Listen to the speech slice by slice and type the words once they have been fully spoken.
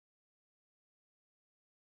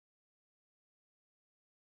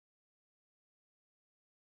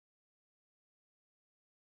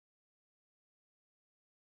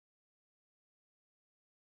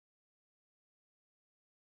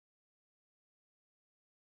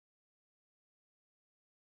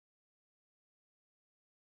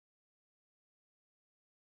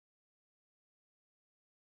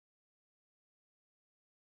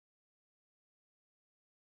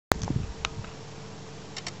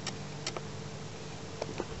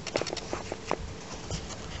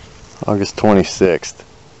August 26th.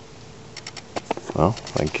 Well,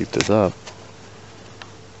 if I can keep this up.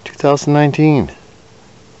 2019.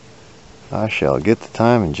 I shall get the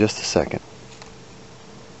time in just a second.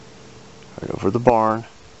 Right over the barn.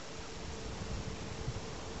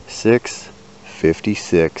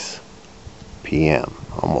 6:56 p.m.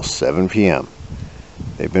 Almost 7 p.m.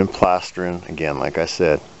 They've been plastering again, like I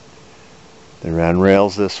said. They ran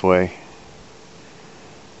rails this way.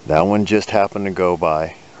 That one just happened to go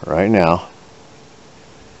by right now.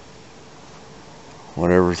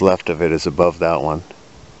 Whatever's left of it is above that one.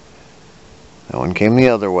 That one came the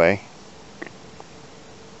other way.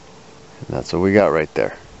 And that's what we got right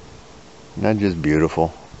there. Isn't that just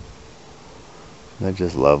beautiful? Isn't that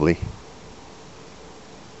just lovely?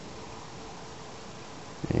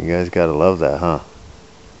 You guys gotta love that, huh?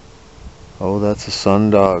 Oh, that's a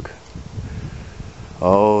sundog.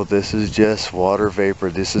 Oh, this is just water vapor.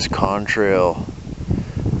 This is contrail.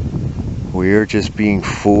 We're just being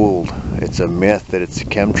fooled. It's a myth that it's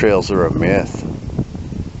chemtrails are a myth.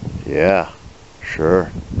 Yeah,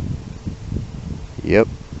 sure. Yep.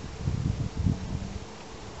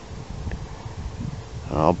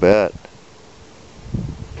 I'll bet.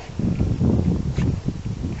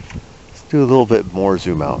 Let's do a little bit more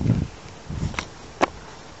zoom out.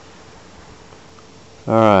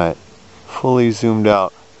 Alright, fully zoomed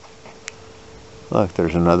out. Look,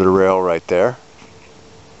 there's another rail right there.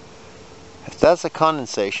 If that's a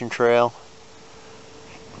condensation trail,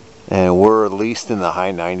 and we're at least in the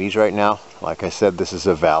high 90s right now, like I said, this is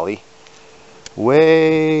a valley.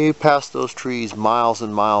 Way past those trees, miles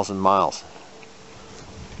and miles and miles.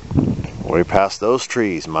 Way past those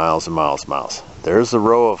trees, miles and miles and miles. There's a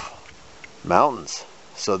row of mountains.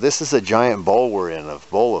 So this is a giant bowl we're in, a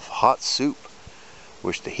bowl of hot soup,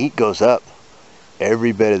 which the heat goes up.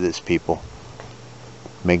 Every bit of this, people.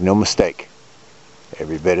 Make no mistake.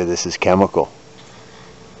 Every bit of this is chemical.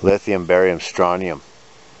 Lithium, barium, strontium.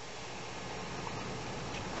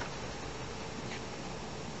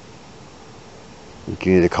 You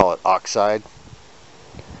can either call it oxide.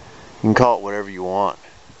 You can call it whatever you want.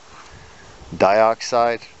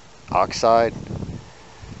 Dioxide, oxide.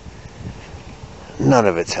 None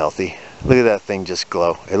of it's healthy. Look at that thing just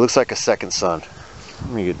glow. It looks like a second sun.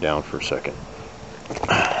 Let me get down for a second.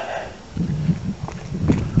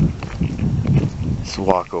 Let's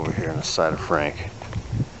walk over here on the side of Frank.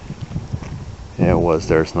 Yeah, it was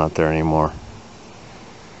there. It's not there anymore.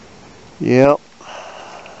 Yep.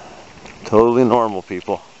 Totally normal,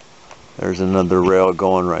 people. There's another rail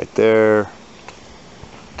going right there.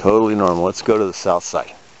 Totally normal. Let's go to the south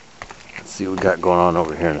side. Let's see what we got going on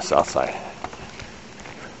over here on the south side.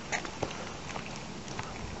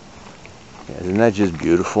 Yeah, isn't that just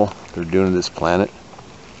beautiful? They're doing to this planet.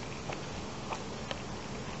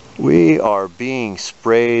 We are being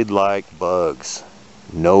sprayed like bugs.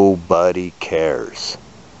 Nobody cares.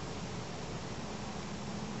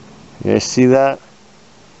 You guys see that?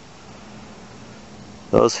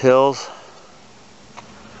 Those hills?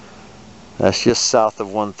 That's just south of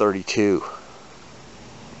 132.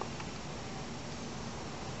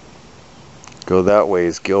 Go that way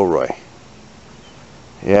is Gilroy.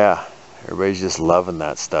 Yeah, everybody's just loving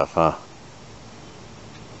that stuff, huh?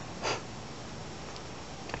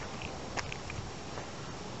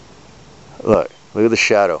 Look at the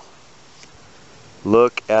shadow.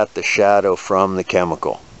 Look at the shadow from the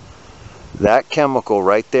chemical. That chemical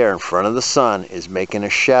right there in front of the sun is making a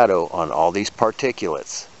shadow on all these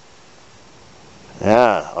particulates.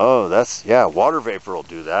 Yeah, oh, yeah, water vapor will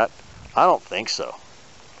do that. I don't think so.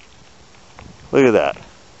 Look at that.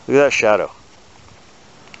 Look at that shadow.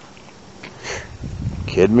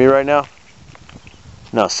 Kidding me right now?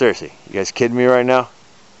 No, seriously. You guys kidding me right now?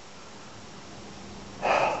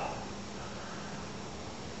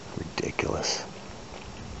 Ridiculous.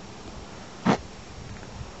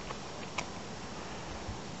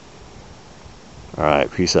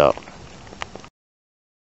 Alright, peace out.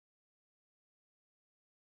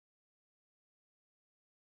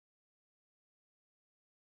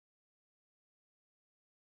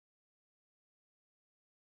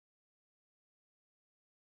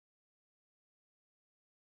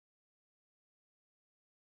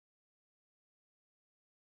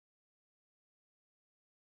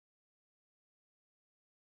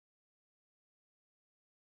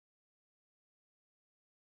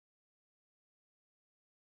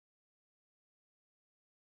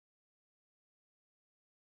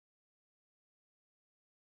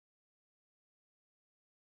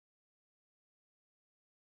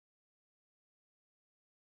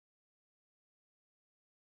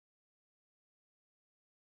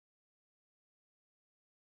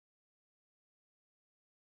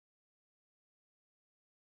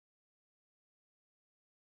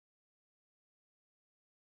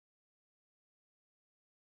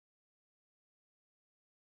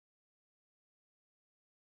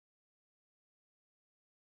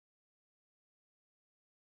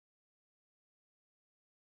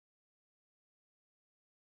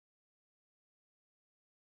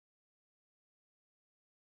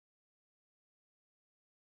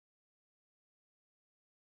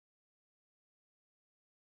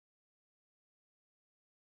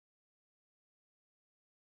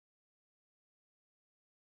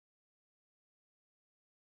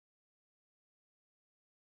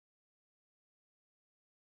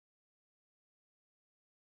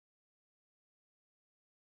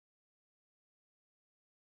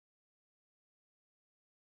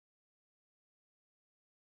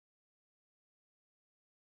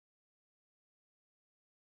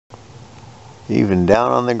 Even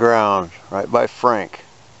down on the ground, right by Frank.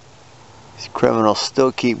 These criminals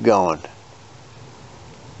still keep going.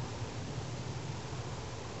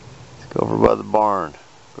 Let's go over by the barn.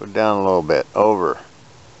 Go down a little bit. Over.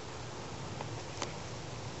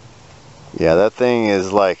 Yeah, that thing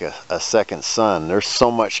is like a second sun. There's so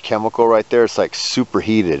much chemical right there, it's like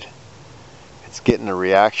superheated. It's getting a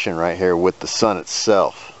reaction right here with the sun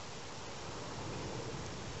itself.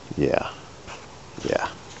 Yeah. Yeah.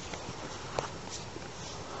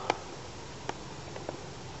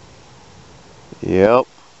 Yep.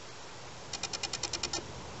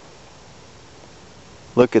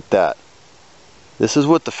 Look at that. This is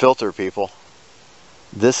with the filter, people.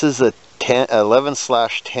 This is a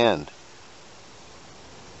 11/10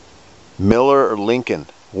 Miller or Lincoln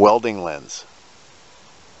welding lens.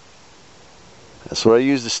 That's what I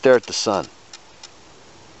use to stare at the sun.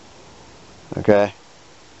 Okay.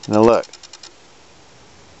 Now look.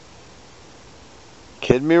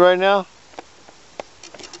 Kidding me right now?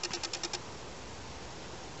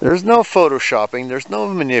 There's no photoshopping, there's no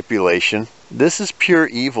manipulation. This is pure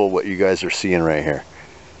evil what you guys are seeing right here.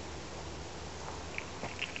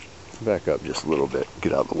 Back up just a little bit,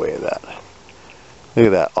 get out of the way of that. Look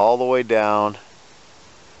at that, all the way down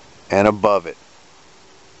and above it.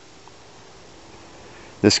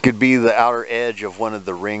 This could be the outer edge of one of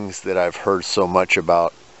the rings that I've heard so much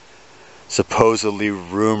about. Supposedly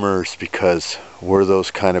rumors, because we're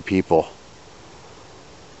those kind of people.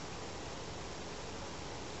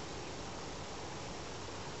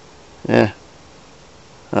 Yeah.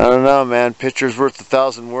 I don't know, man. Picture's worth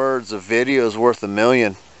 1,000 words. A video's worth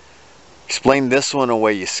 1,000,000. Explain this one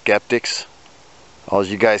away, you skeptics. All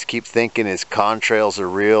you guys keep thinking is contrails are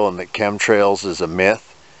real and that chemtrails is a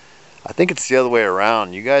myth. I think it's the other way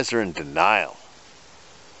around. You guys are in denial.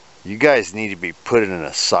 You guys need to be put in an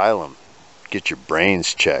asylum. Get your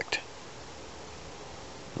brains checked.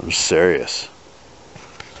 I'm serious.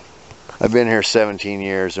 I've been here 17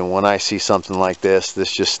 years, and when I see something like this,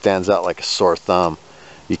 this just stands out like a sore thumb.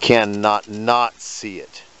 You cannot not see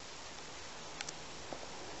it.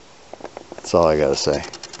 That's all I gotta say.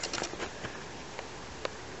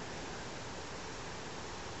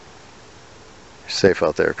 Safe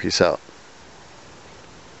out there. Peace out.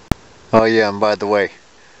 Oh yeah, and by the way,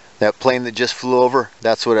 that plane that just flew over,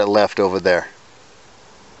 that's what it left over there.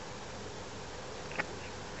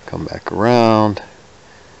 Come back around.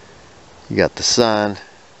 You got the sun,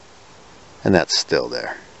 and that's still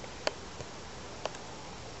there.